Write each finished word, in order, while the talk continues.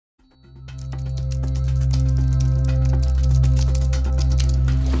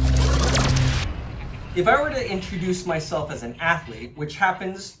If I were to introduce myself as an athlete, which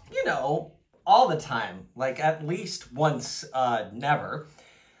happens, all the time, like at least once, never,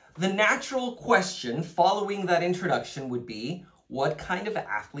 the natural question following that introduction would be, what kind of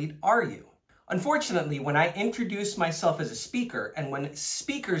athlete are you? Unfortunately, when I introduce myself as a speaker and when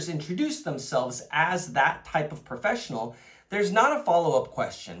speakers introduce themselves as that type of professional, there's not a follow-up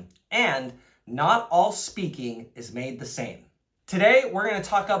question, and not all speaking is made the same. Today, we're going to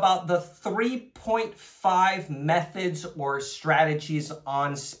talk about the 3.5 methods or strategies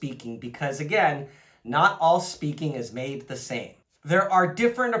on speaking because, again, not all speaking is made the same. There are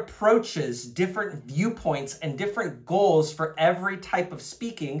different approaches, different viewpoints, and different goals for every type of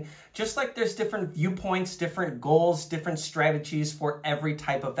speaking, just like there's different viewpoints, different goals, different strategies for every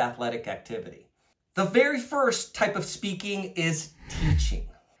type of athletic activity. The very first type of speaking is teaching.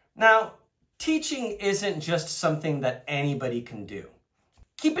 Now, teaching isn't just something that anybody can do.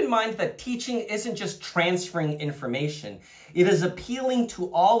 Keep in mind that teaching isn't just transferring information. It is appealing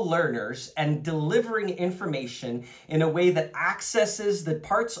to all learners and delivering information in a way that accesses the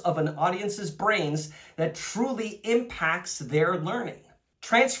parts of an audience's brains that truly impacts their learning.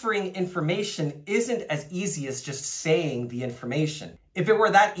 Transferring information isn't as easy as just saying the information. If it were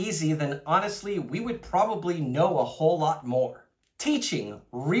that easy, then honestly, we would probably know a whole lot more. Teaching,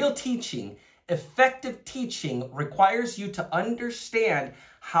 real teaching, effective teaching requires you to understand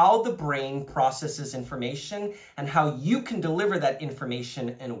how the brain processes information and how you can deliver that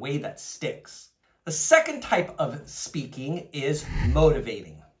information in a way that sticks. The second type of speaking is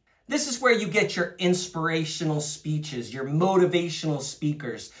motivating. This is where you get your inspirational speeches, your motivational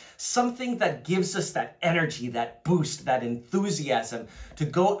speakers, something that gives us that energy, that boost, that enthusiasm to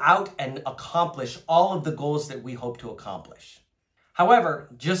go out and accomplish all of the goals that we hope to accomplish. However,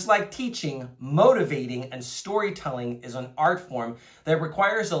 just like teaching, motivating and storytelling is an art form that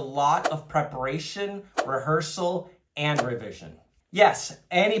requires a lot of preparation, rehearsal, and revision. Yes,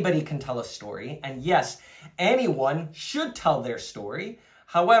 anybody can tell a story, and yes, anyone should tell their story.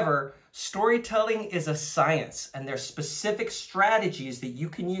 However, storytelling is a science, and there's specific strategies that you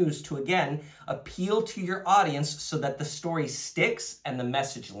can use to, again, appeal to your audience so that the story sticks and the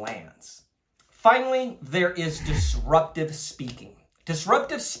message lands. Finally, there is disruptive speaking.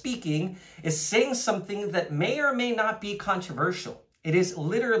 Disruptive speaking is saying something that may or may not be controversial. It is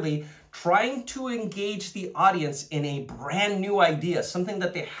literally trying to engage the audience in a brand new idea, something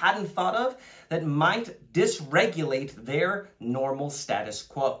that they hadn't thought of that might dysregulate their normal status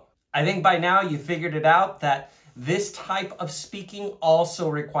quo. I think by now you figured it out that this type of speaking also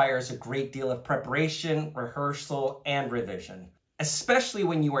requires a great deal of preparation, rehearsal, and revision. Especially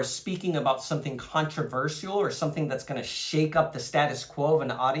when you are speaking about something controversial or something that's going to shake up the status quo of an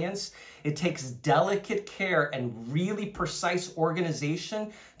audience, it takes delicate care and really precise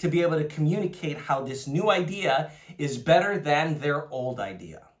organization to be able to communicate how this new idea is better than their old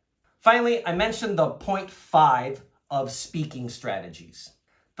idea. Finally, I mentioned the point 5 of speaking strategies.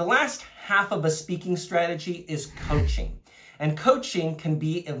 The last half of a speaking strategy is coaching. And coaching can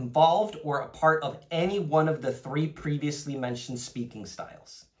be involved or a part of any one of the 3 previously mentioned speaking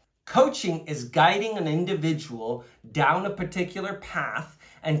styles. Coaching is guiding an individual down a particular path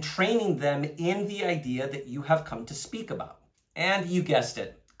and training them in the idea that you have come to speak about. And you guessed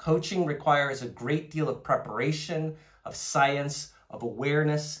it, coaching requires a great deal of preparation, of science, of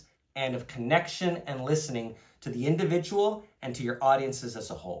awareness, and of connection and listening to the individual and to your audiences as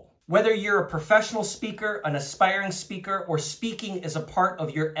a whole. Whether you're a professional speaker, an aspiring speaker, or speaking is a part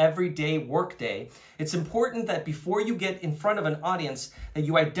of your everyday workday, it's important that before you get in front of an audience that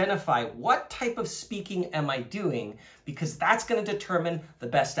you identify what type of speaking am I doing, because that's going to determine the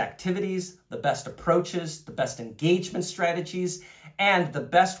best activities, the best approaches, the best engagement strategies, and the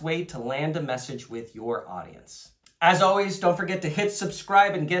best way to land a message with your audience. As always, don't forget to hit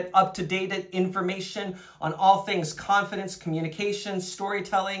subscribe and get up-to-date information on all things confidence, communication,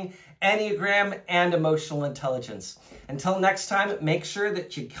 storytelling, Enneagram, and emotional intelligence. Until next time, make sure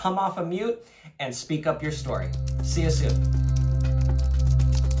that you come off a mute and speak up your story. See you soon.